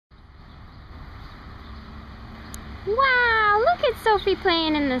Wow, look at Sophie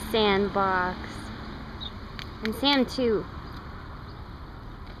playing in the sandbox. And Sam too.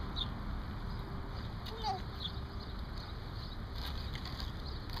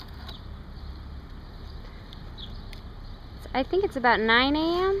 I think it's about 9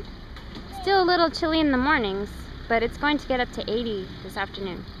 a.m. Still a little chilly in the mornings, but it's going to get up to 80 this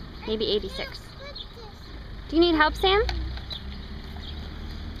afternoon. Maybe 86. Do you need help, Sam?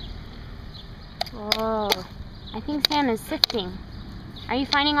 Oh, I think Sam is sifting. Are you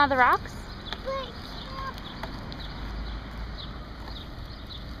finding all the rocks?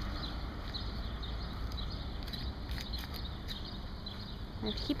 I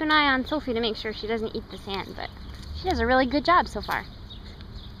have to keep an eye on Sophie to make sure she doesn't eat the sand, but she does a really good job so far.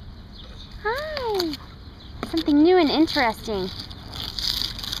 Hi! Something new and interesting.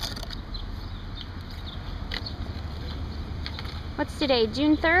 What's today,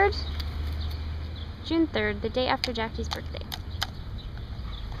 June 3rd? June 3rd, the day after Jackie's birthday.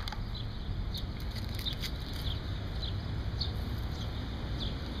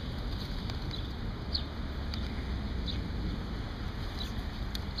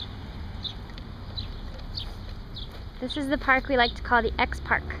 This is the park we like to call the X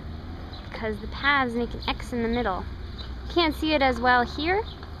Park because the paths make an X in the middle. You can't see it as well here,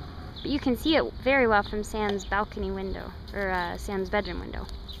 but you can see it very well from Sam's balcony window, or Sam's bedroom window.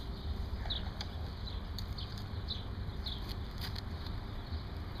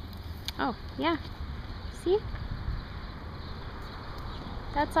 Oh, yeah. See?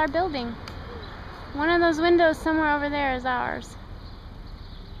 That's our building. One of those windows somewhere over there is ours.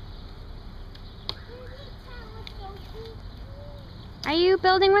 Are you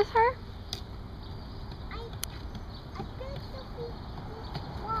building with her?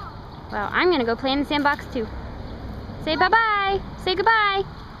 Well, I'm going to go play in the sandbox too. Say bye-bye. Say goodbye.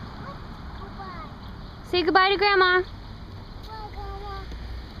 Say goodbye to Grandma.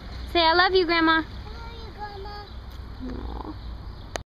 Say I love you, Grandma.